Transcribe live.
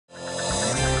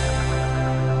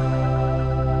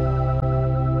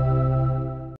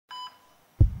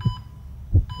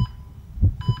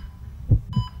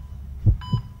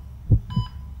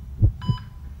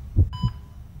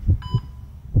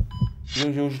You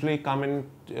usually come in,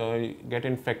 get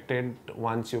infected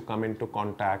once you come into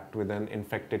contact with an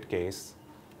infected case.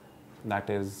 That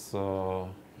is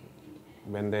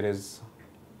when there is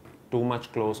too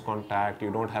much close contact,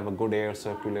 you don't have a good air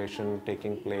circulation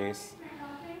taking place.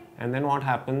 And then what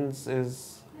happens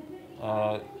is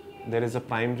there is a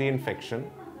primary infection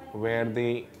where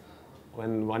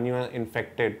when you are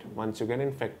infected, once you get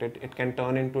infected, it can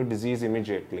turn into a disease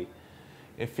immediately.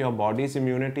 If your body's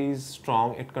immunity is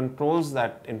strong, it controls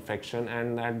that infection,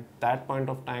 and at that point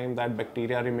of time, that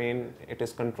bacteria it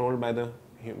is controlled by the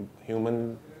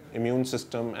human immune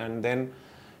system, and then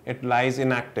it lies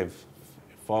inactive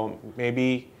for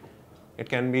maybe, it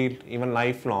can be even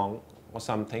lifelong or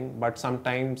something, but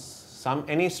sometimes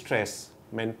any stress,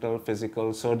 mental,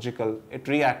 physical, surgical, it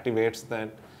reactivates that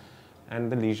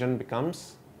and the lesion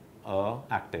becomes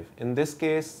active. In this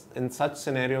case, in such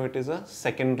scenario, it is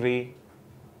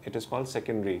called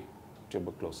secondary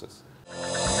tuberculosis.